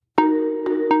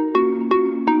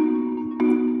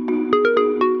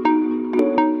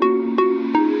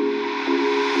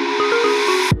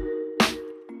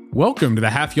Welcome to the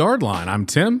Half Yard Line. I'm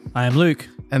Tim. I am Luke.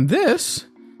 And this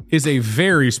is a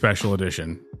very special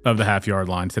edition of the Half Yard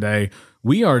Line. Today,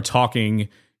 we are talking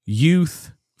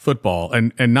youth football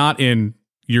and not in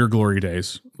your glory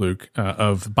days, Luke,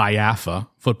 of Biafra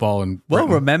football. And well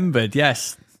remembered,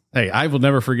 yes. Hey, I will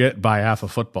never forget Biafra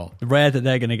football. Rare that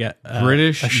they're going to get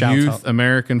British a shout Youth out.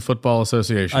 American Football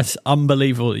Association. It's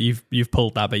unbelievable that you've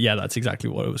pulled that, but yeah, that's exactly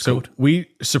what it was called. We,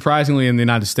 surprisingly, in the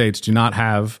United States, do not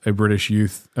have a British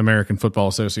Youth American Football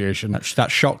Association. That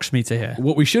shocks me to hear.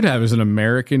 What we should have is an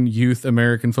American Youth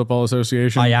American Football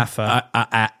Association. IAFA.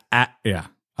 Yeah.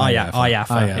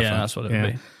 IAFA. Yeah, that's what it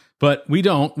would be. But we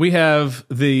don't. We have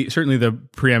certainly the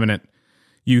preeminent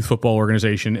youth football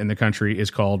organization in the country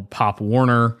is called Pop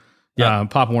Warner.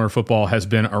 Yep. Pop Warner football has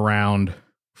been around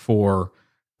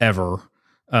forever,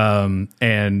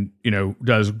 and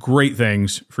does great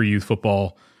things for youth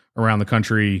football around the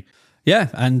country. Yeah,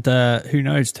 and who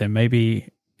knows, Tim? Maybe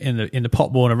in the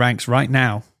Pop Warner ranks right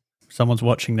now, someone's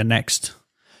watching the next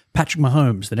Patrick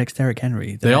Mahomes, the next Derrick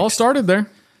Henry. They all started there.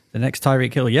 The next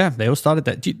Tyreek Hill. Yeah, they all started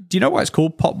there. Do you know why it's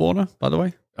called Pop Warner, by the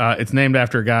way? It's named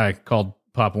after a guy called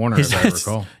Pop Warner, as I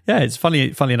recall. Yeah, it's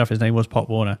funny enough, his name was Pop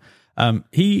Warner.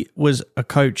 He was a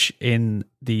coach in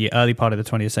the early part of the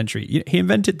 20th century. He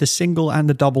invented the single and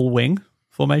the double wing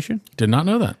formation. Did not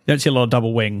know that. You don't see a lot of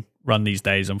double wing run these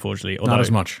days, unfortunately. Not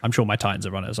as much. I'm sure my Titans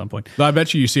have run it at some point. But I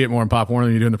bet you see it more in Pop Warner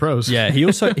than you do in the pros. Yeah, he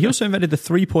also invented the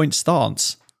 3-point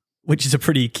stance, which is a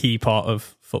pretty key part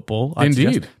of football.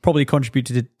 Indeed. Probably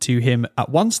contributed to him at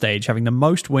one stage having the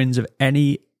most wins of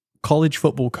any college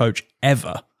football coach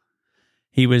ever.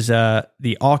 He was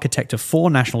the architect of 4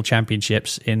 national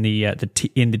championships in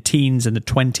the teens and the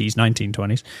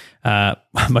 1920s.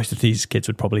 Most of these kids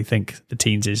would probably think the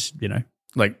teens is,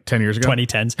 like 10 years ago?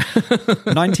 2010s.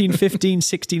 1915,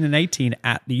 16, and 18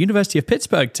 at the University of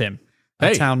Pittsburgh, Tim.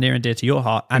 A town near and dear to your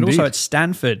heart. And also at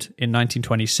Stanford in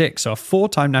 1926. So a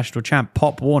 4-time national champ,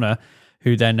 Pop Warner,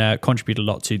 who then contributed a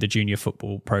lot to the junior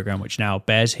football program, which now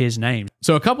bears his name.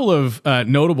 So a couple of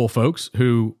notable folks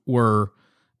who were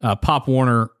Pop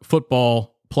Warner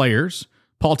football players: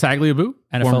 Paul Tagliabue,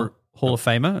 NFL Hall of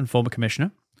Famer and former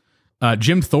commissioner.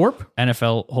 Jim Thorpe,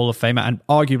 NFL Hall of Famer and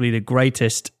arguably the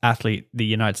greatest athlete the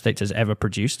United States has ever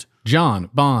produced.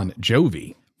 John Bon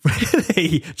Jovi.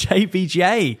 Really?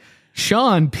 JBJ.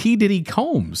 Sean P. Diddy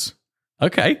Combs.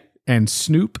 Okay. And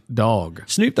Snoop Dogg.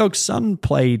 Snoop Dogg's son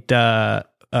played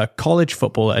college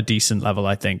football at a decent level,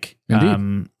 I think.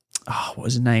 Indeed. What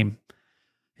was his name?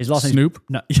 His last name Snoop?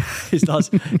 No, his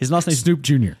last name Snoop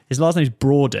Jr. His last name is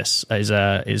Broadus.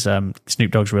 Is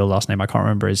Snoop Dogg's real last name. I can't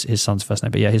remember his son's first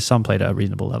name, but yeah, his son played at a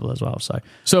reasonable level as well.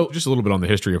 So just a little bit on the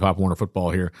history of Pop Warner football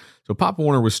here. So Pop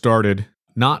Warner was started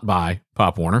not by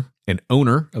Pop Warner. An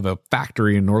owner of a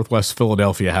factory in Northwest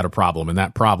Philadelphia had a problem, and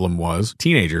that problem was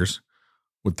teenagers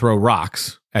would throw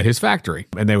rocks at his factory,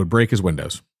 and they would break his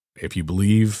windows. If you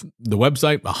believe the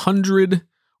website, 100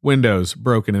 windows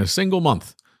broken in a single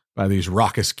month by these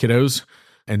raucous kiddos.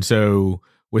 And so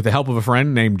with the help of a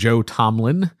friend named Joe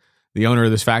Tomlin, the owner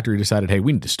of this factory decided, hey,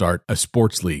 we need to start a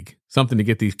sports league, something to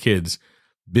get these kids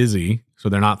busy so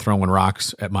they're not throwing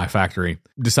rocks at my factory.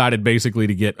 Decided basically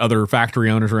to get other factory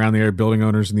owners around the area, building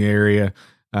owners in the area,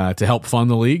 to help fund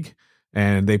the league.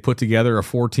 And they put together a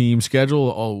 4-team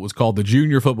schedule. It was called the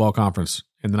Junior Football Conference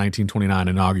in the 1929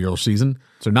 inaugural season.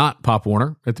 So not Pop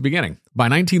Warner at the beginning. By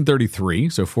 1933,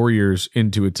 so 4 years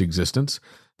into its existence,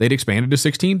 they'd expanded to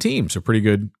 16 teams, so pretty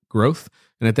good growth.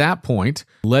 And at that point,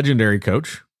 legendary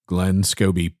coach Glenn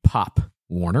Scobie Pop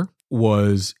Warner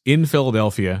was in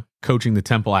Philadelphia coaching the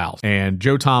Temple Owls. And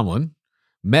Joe Tomlin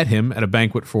met him at a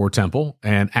banquet for Temple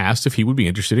and asked if he would be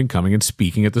interested in coming and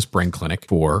speaking at the spring clinic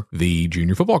for the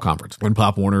Junior Football Conference. When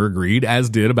Pop Warner agreed, as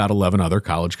did about 11 other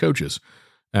college coaches.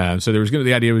 So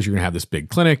the idea was you're going to have this big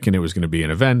clinic, and it was going to be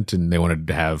an event, and they wanted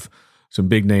to have some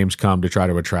big names come to try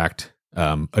to attract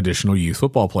additional youth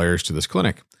football players to this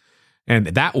clinic. And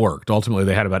that worked. Ultimately,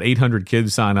 they had about 800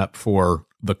 kids sign up for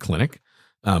the clinic.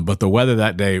 But the weather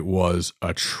that day was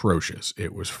atrocious.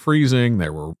 It was freezing.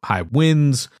 There were high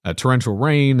winds, torrential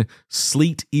rain,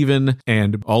 sleet even,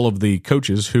 and all of the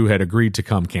coaches who had agreed to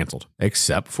come canceled,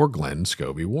 except for Glenn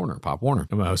Scobie Warner, Pop Warner.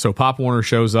 So Pop Warner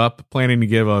shows up planning to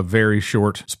give a very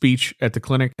short speech at the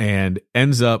clinic and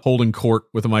ends up holding court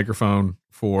with a microphone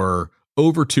for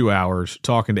over 2 hours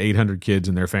talking to 800 kids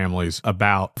and their families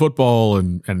about football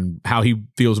and how he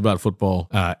feels about football,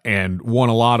 and won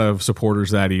a lot of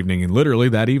supporters that evening. And literally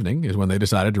that evening is when they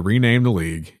decided to rename the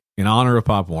league in honor of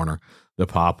Pop Warner, the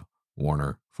Pop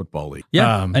Warner Football League.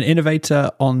 Yeah, an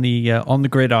innovator on the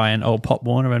gridiron, old Pop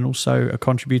Warner, and also a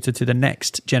contributor to the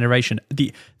next generation,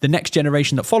 the next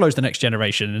generation that follows the next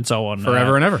generation, and so on,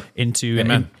 forever and ever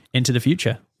into the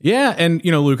future. Yeah, and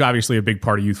Luke, obviously a big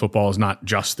part of youth football is not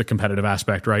just the competitive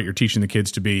aspect, right? You're teaching the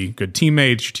kids to be good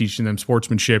teammates, you're teaching them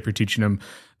sportsmanship, you're teaching them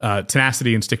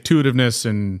tenacity and stick-to-itiveness,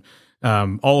 and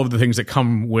all of the things that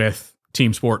come with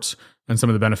team sports and some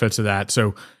of the benefits of that.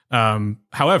 So,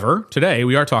 however, today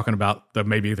we are talking about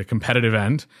maybe the competitive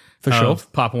end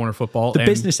of Pop Warner football. The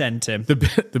business end, Tim.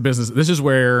 The business. This is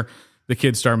where the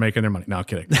kids start making their money. No, I'm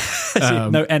kidding.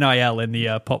 No NIL in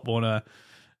the Pop Warner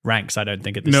ranks, I don't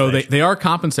think, at this stage. They are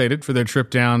compensated for their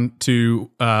trip down to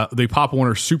the Pop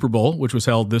Warner Super Bowl, which was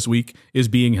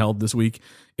being held this week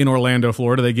in Orlando,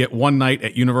 Florida. They get one night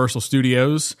at Universal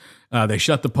Studios. They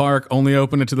shut the park, only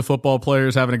open it to the football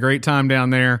players, having a great time down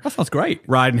there. That sounds great.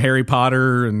 Riding Harry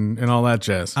Potter and all that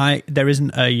jazz. There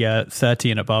isn't a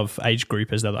 30 and above age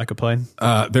group, is there, that I could play in?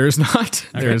 There is not.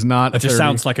 Okay. There is not. It just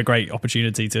sounds like a great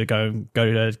opportunity to go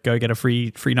get a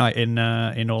free night in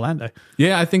Orlando.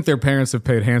 Yeah, I think their parents have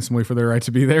paid handsomely for their right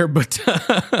to be there, but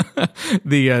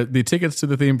the tickets to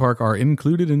the theme park are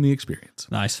included in the experience.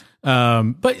 Nice.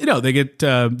 But they get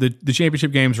the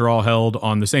championship games are all held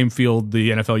on the same field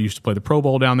the NFL used to play the Pro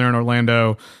Bowl down there in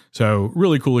Orlando. So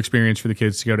really cool experience for the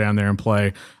kids to go down there and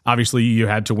play. Obviously, you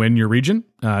had to win your region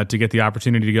to get the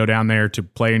opportunity to go down there to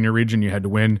play in your region. You had to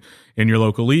win in your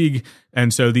local league.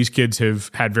 And so these kids have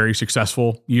had very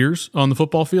successful years on the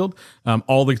football field.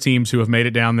 All the teams who have made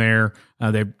it down there,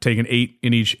 they've taken 8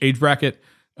 in each age bracket.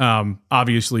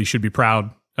 Obviously should be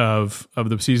proud of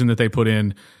the season that they put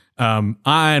in.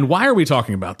 And why are we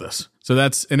talking about this? So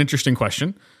that's an interesting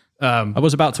question. I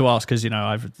was about to ask because you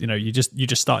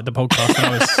just started the podcast and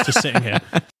I was just sitting here.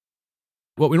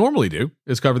 What we normally do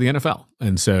is cover the NFL,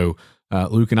 and so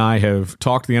Luke and I have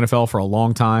talked the NFL for a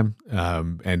long time,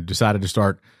 and decided to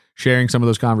start sharing some of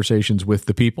those conversations with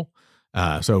the people.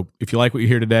 So if you like what you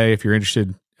hear today, if you're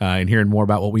interested in hearing more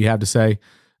about what we have to say,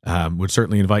 would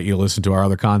certainly invite you to listen to our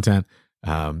other content.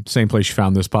 Same place you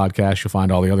found this podcast, you'll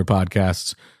find all the other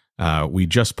podcasts. We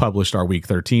just published our Week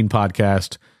 13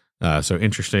 podcast. So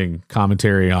interesting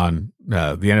commentary on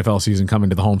the NFL season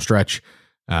coming to the home stretch.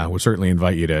 Would certainly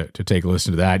invite you to take a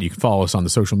listen to that. You can follow us on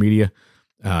the social media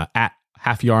at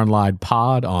Half Yard Line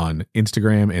Pod on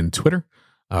Instagram and Twitter,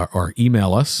 or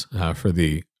email us for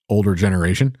the older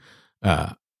generation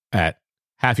at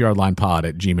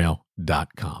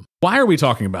halfyardlinepod@gmail.com. Why are we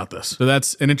talking about this? So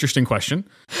that's an interesting question.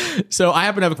 So I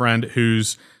happen to have a friend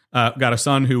who's got a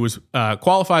son who was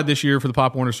qualified this year for the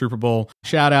Pop Warner Super Bowl.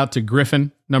 Shout out to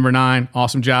Griffin, number 9.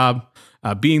 Awesome job.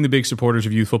 Being the big supporters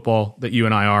of youth football that you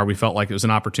and I are, we felt like it was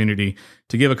an opportunity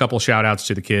to give a couple shout outs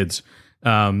to the kids.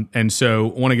 And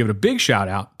so I want to give it a big shout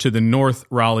out to the North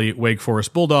Raleigh Wake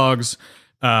Forest Bulldogs,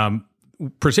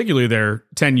 particularly their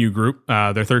 10U group.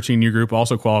 Their 13U group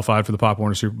also qualified for the Pop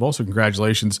Warner Super Bowl. So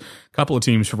congratulations. A couple of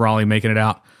teams from Raleigh making it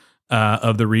out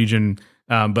of the region.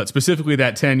 But specifically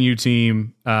that 10U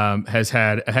team has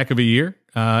had a heck of a year,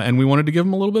 and we wanted to give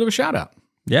them a little bit of a shout out.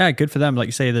 Yeah, good for them. Like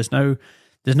you say, there's no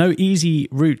easy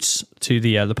routes to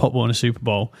the Pop Warner Super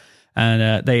Bowl,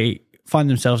 and they find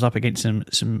themselves up against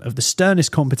some of the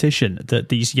sternest competition that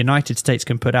these United States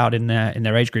can put out in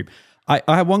their age group. I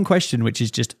have one question, which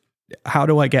is just, how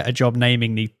do I get a job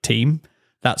naming the team?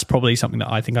 That's probably something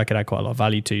that I think I could add quite a lot of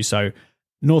value to. So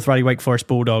North Raleigh Wake Forest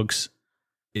Bulldogs,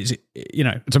 it's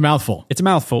a mouthful. It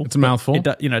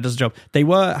does a job. They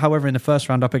were, however, in the first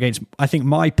round up against, I think,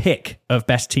 my pick of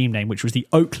best team name, which was the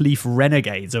Oakleaf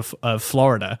Renegades of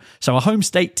Florida. So a home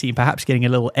state team perhaps getting a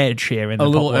little edge here in the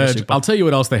Pop Warner Super Bowl. I'll tell you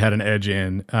what else they had an edge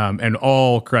in, and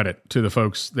all credit to the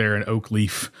folks there in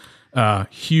Oakleaf.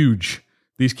 Huge.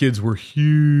 These kids were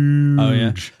huge. Oh,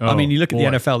 yeah. I mean, you look at the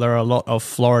NFL, there are a lot of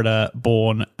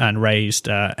Florida-born and raised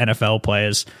NFL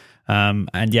players.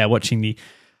 And yeah, watching the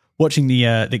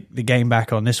game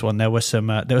back on this one, there were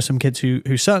some kids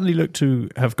who certainly looked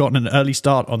to have gotten an early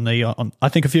start on I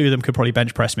think a few of them could probably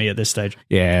bench press me at this stage.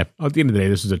 Yeah, at the end of the day,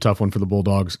 this is a tough one for the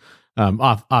Bulldogs.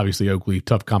 Obviously, Oakleaf,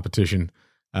 tough competition.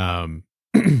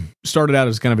 Started out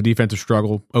as kind of a defensive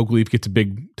struggle. Oakleaf gets a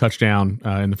big touchdown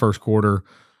in the first quarter,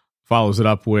 follows it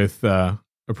up with a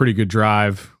pretty good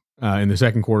drive in the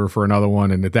second quarter for another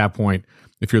one. And at that point,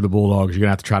 if you're the Bulldogs, you're gonna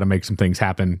have to try to make some things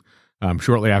happen.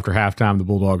 Shortly after halftime, the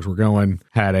Bulldogs were going,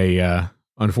 had a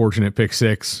unfortunate pick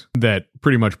six that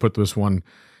pretty much put this one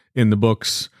in the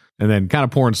books, and then kind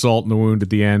of pouring salt in the wound at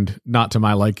the end. Not to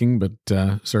my liking, but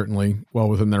certainly well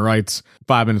within their rights.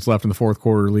 5 minutes left in the fourth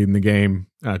quarter, leading the game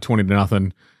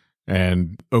 20-0,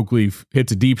 and Oakleaf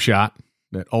hits a deep shot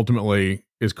that ultimately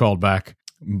is called back.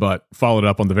 but followed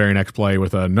up on the very next play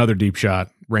with another deep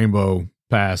shot, rainbow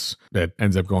pass that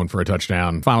ends up going for a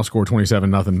touchdown. Final score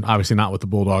 27-0. Obviously not what the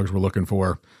Bulldogs were looking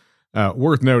for.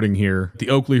 Worth noting here, the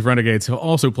Oak Leaf Renegades have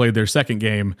also played their second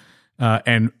game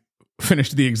and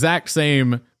finished the exact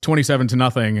same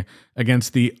 27-0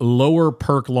 against the Lower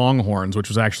Perk Longhorns, which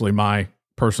was actually my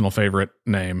personal favorite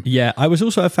name. Yeah, I was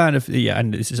also a fan of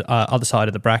and this is other side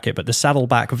of the bracket, but the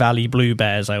Saddleback Valley Blue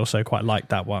Bears, I also quite liked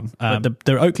that one.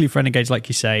 The Oak Leaf Renegades, like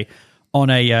you say, on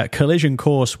a collision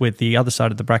course with the other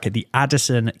side of the bracket, the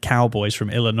Addison Cowboys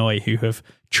from Illinois, who have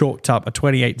chalked up a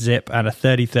 28-zip and a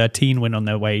 30-13 win on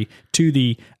their way to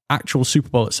the actual Super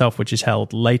Bowl itself, which is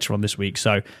held later on this week.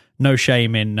 So no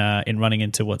shame in running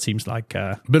into what seems like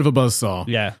a bit of a buzzsaw.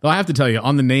 Yeah. Though I have to tell you,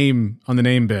 on the name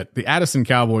bit, the Addison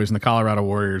Cowboys and the Colorado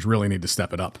Warriors really need to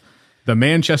step it up. The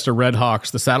Manchester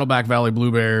Redhawks, the Saddleback Valley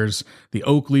Blue Bears, the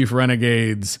Oak Leaf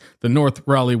Renegades, the North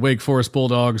Raleigh Wake Forest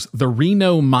Bulldogs, the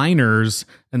Reno Miners,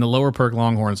 and the Lower Perk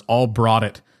Longhorns all brought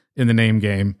it in the name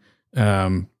game.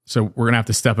 So we're going to have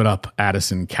to step it up,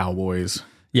 Addison Cowboys.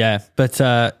 Yeah, but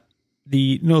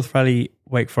the North Raleigh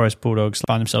Wake Forest Bulldogs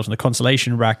find themselves in the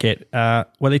consolation bracket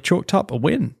where they chalked up a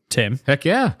win, Tim. Heck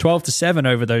yeah. 12-7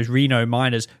 over those Reno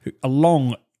Miners. A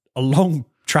long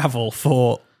travel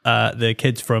for the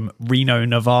kids from Reno,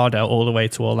 Nevada, all the way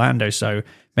to Orlando. So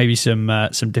maybe some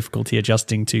difficulty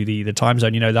adjusting to the time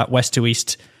zone. You know, that west to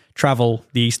east travel,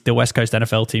 the West Coast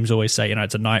NFL teams always say,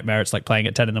 it's a nightmare. It's like playing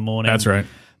at 10 in the morning. That's right.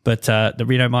 But the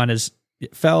Reno Miners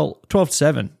fell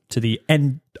 12-7 to the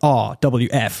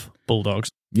NRWF Bulldogs.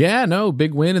 Yeah, no,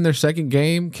 big win in their second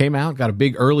game. Came out, got a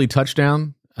big early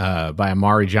touchdown by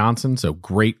Amari Johnson. So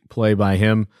great play by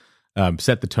him.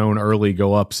 Set the tone early,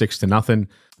 go up 6-0.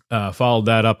 Followed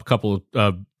that up a couple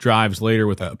of drives later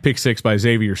with a pick six by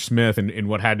Xavier Smith in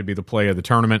what had to be the play of the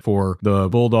tournament for the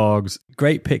Bulldogs.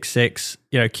 Great pick six.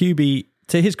 QB,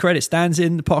 to his credit, stands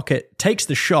in the pocket, takes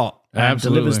the shot, and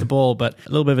Absolutely. delivers the ball, but a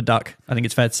little bit of a duck. I think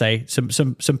it's fair to say.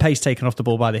 Some pace taken off the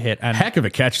ball by the hit. And heck of a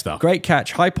catch, though. Great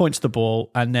catch. High points the ball,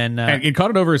 and then and it caught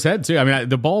it over his head too. I mean,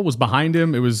 the ball was behind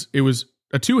him. It was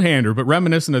a two-hander, but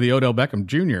reminiscent of the Odell Beckham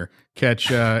Jr.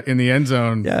 catch in the end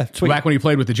zone. Yeah, sweet. Back when he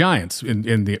played with the Giants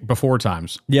in the before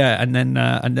times. Yeah, and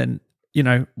then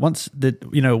once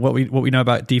what we know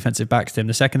about defensive backs, Tim,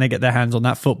 the second they get their hands on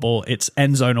that football, it's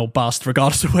end zone or bust,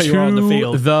 regardless of where you are on the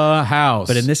field. The house.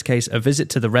 But in this case, a visit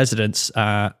to the residence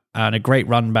and a great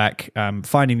run back,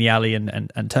 finding the alley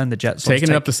and turned the Jets.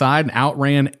 Taking it up the side and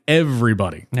outran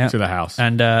everybody to the house.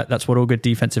 And that's what all good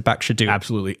defensive backs should do.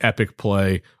 Absolutely epic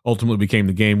play. Ultimately became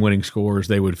the game-winning scores.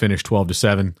 They would finish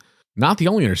 12-7. Not the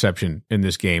only interception in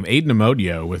this game. Aiden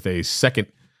Amodio with a second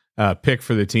pick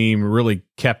for the team really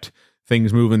kept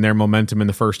things moving, their momentum in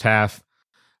the first half.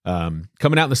 Coming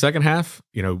out in the second half,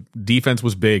 defense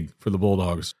was big for the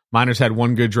Bulldogs. Miners had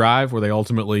one good drive where they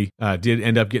ultimately did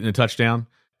end up getting a touchdown.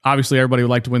 Obviously, everybody would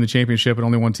like to win the championship, and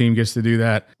only one team gets to do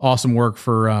that. Awesome work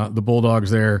for the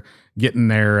Bulldogs there, getting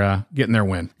their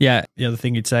win. Yeah, the other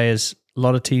thing you'd say is a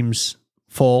lot of teams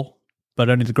fall, but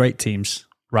only the great teams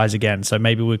rise again. So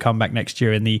maybe we'll come back next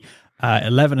year in the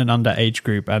 11 and under age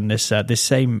group, and this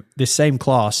same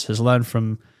class has learned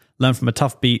from a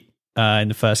tough beat in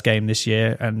the first game this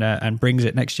year, and brings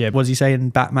it next year. What does he say in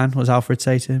Batman? What does Alfred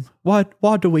say to him?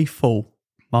 Why do we fall,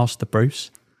 Master Bruce?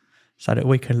 So that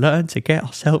we can learn to get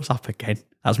ourselves up again.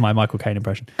 That's my Michael Caine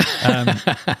impression.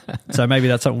 So maybe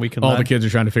that's something we can learn. All the kids are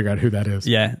trying to figure out who that is.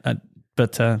 Yeah,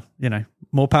 but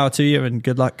more power to you, and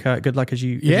good luck as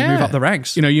you move up the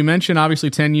ranks. You mentioned obviously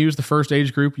 10U's the first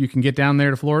age group you can get down there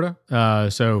to Florida.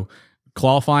 So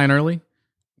qualifying early.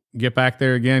 Get back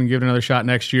there again, give it another shot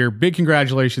next year. Big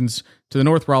congratulations to the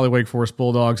North Raleigh Wake Forest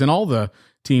Bulldogs and all the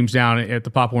teams down at the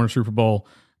Pop Warner Super Bowl.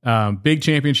 Big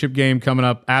championship game coming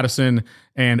up, Addison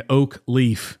and Oak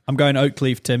Leaf. I'm going Oak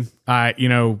Leaf, Tim.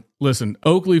 Listen,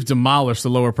 Oak Leaf demolished the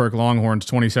Lower Perk Longhorns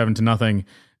 27-0,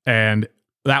 and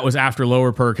that was after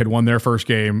Lower Perk had won their first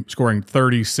game, scoring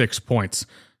 36 points.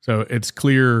 So it's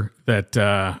clear that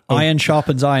iron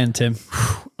sharpens iron, Tim.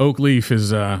 Oak Leaf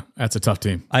is that's a tough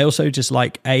team. I also just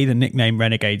like A, the nickname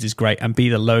Renegades is great, and B,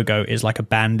 the logo is like a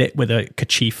bandit with a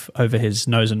kerchief over his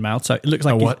nose and mouth. So it looks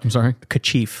like what? I'm sorry,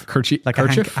 kerchief, like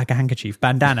a handkerchief,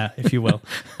 bandana, if you will,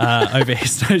 over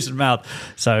his nose and mouth.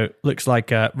 So looks like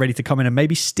ready to come in and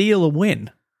maybe steal a win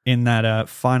in that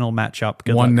final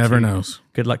matchup. One never knows.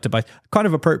 Good luck to both. Kind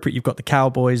of appropriate. You've got the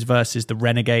Cowboys versus the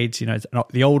Renegades.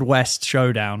 The Old West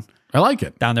showdown. I like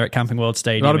it. Down there at Camping World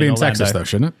Stadium. It ought to be in Orlando. Texas, though,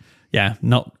 shouldn't it? Yeah,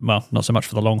 not so much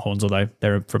for the Longhorns, although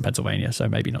they're from Pennsylvania, so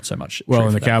maybe not so much. Well,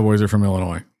 and the Cowboys are from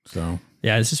Illinois, so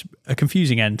yeah, this is a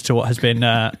confusing end to what has been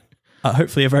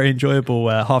hopefully a very enjoyable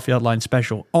Half Yard Line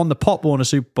special on the Pop Warner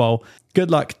Super Bowl.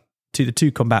 Good luck to the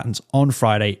two combatants on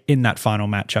Friday in that final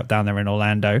matchup down there in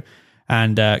Orlando.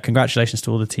 And congratulations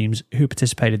to all the teams who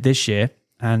participated this year.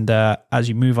 And as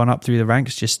you move on up through the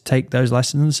ranks, just take those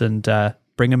lessons and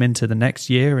bring them into the next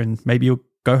year, and maybe you'll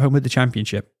go home with the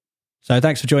championship. So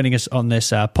thanks for joining us on this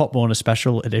Pop Warner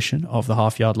special edition of the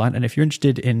Half Yard Line. And if you're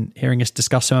interested in hearing us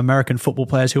discuss some American football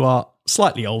players who are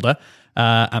slightly older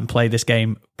and play this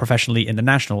game professionally in the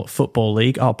National Football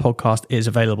League, our podcast is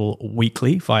available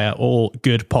weekly via all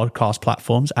good podcast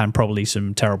platforms, and probably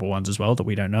some terrible ones as well that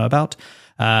we don't know about.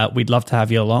 We'd love to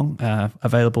have you along.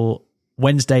 Available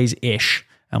Wednesdays-ish,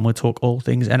 and we'll talk all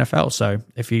things NFL. So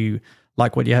if you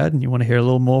like what you heard and you want to hear a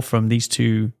little more from these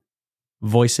two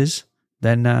voices,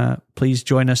 then please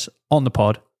join us on the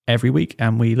pod every week,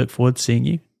 and we look forward to seeing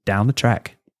you down the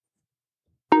track.